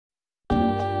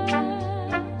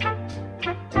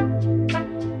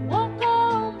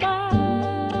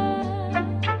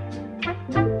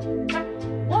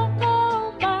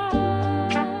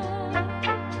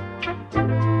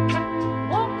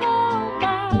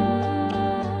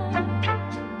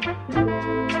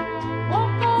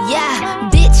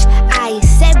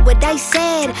I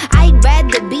said. I'd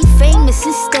rather be famous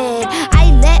instead. I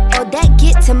let all that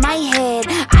get to my head.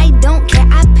 I don't care,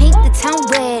 I paint the town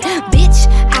red. Bitch,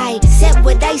 I said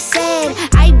what I said.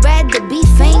 I'd rather be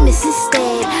famous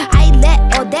instead. I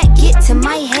let all that get to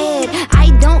my head.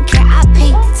 I don't care, I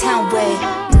paint the town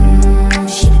red.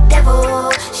 She the devil,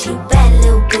 she a bad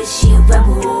little bitch, she a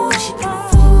rebel. She put her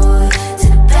foot to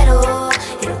the pedal.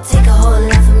 It'll take a whole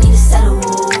lot for me to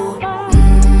settle.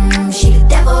 She the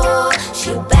devil,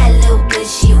 she a bad little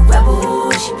bitch, she a rebel.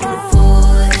 She put her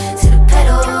foot to the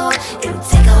pedal. It'll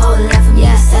take a whole lot for me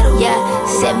to settle.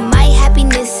 Said my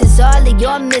happiness is all of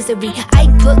your misery. I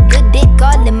put good dick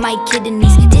all in my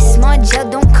kidneys. This small gel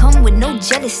don't come with no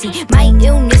jealousy. My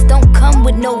illness don't come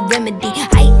with no remedy.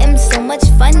 I am so much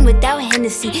fun without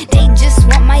Hennessy. They just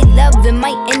want my love and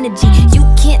my energy. You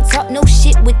can't talk no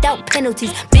shit without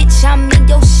penalties. Bitch, I'm in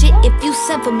your shit if you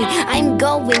send for me. I'm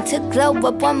going to glow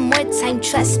up one more time,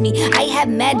 trust me. I have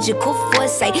magical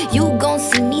foresight. You gon'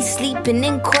 see me sleeping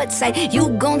in courtside. You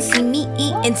gon' see me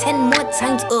eating 10 more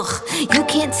times, ugh. You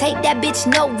can't take that bitch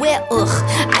nowhere, ugh.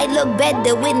 I look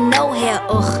better with no hair,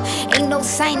 ugh. Ain't no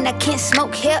sign I can't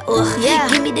smoke here,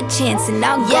 ugh. Give me the chance and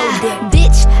I'll go there.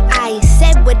 Bitch, I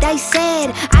said what I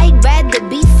said. I'd rather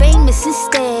be famous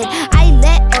instead. I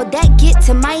let all that get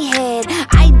to my head.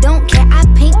 I don't care, I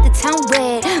paint the town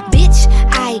red. Bitch,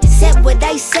 I said what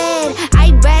I said.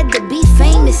 I'd rather be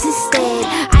famous instead.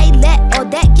 I let all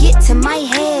that get to my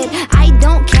head. I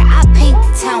don't care, I paint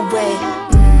the town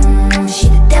red. She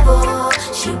the devil,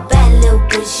 she a bad little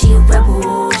bitch, she a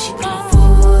rebel. She put her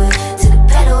foot to the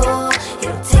pedal.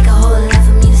 It'll take a whole lot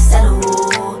for me to settle.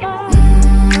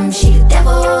 She the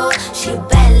devil, she a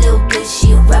bad little bitch,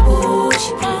 she a rebel.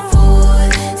 She put her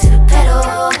foot to the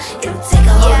pedal. It'll take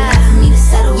a whole lot for me to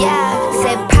settle.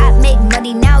 Said pop make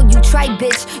money, now you try,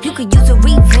 bitch. You could use a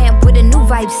revamp with a new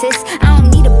vibe, sis. I don't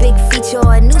need a big feature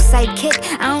or a new sidekick.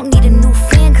 I don't need a new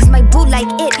fan, cause my boo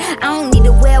like it. I don't need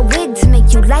to wear a wig to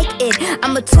make you like it.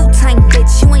 I'm a two-time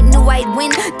bitch, you ain't knew I'd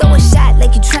win. Throw a shot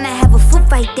like you tryna have a foot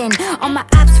fight then. All my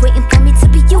ops waiting for me to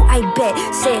be you, I bet.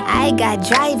 Said I got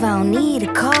drive, I don't need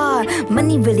a car.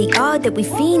 Money really all that we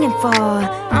fiending for.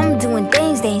 I'm doing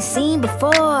things they ain't seen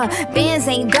before. Bands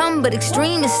ain't dumb but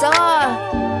extreme is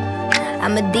all.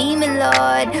 I'm a demon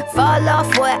lord, fall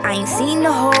off what, I ain't seen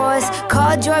the horse.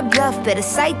 Called your bluff, better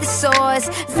cite the source.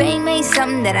 Fame ain't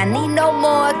something that I need no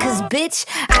more. Cause bitch,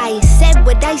 I said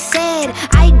what I said.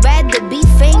 I'd rather be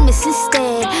famous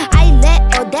instead. I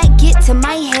let all that get to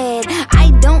my head.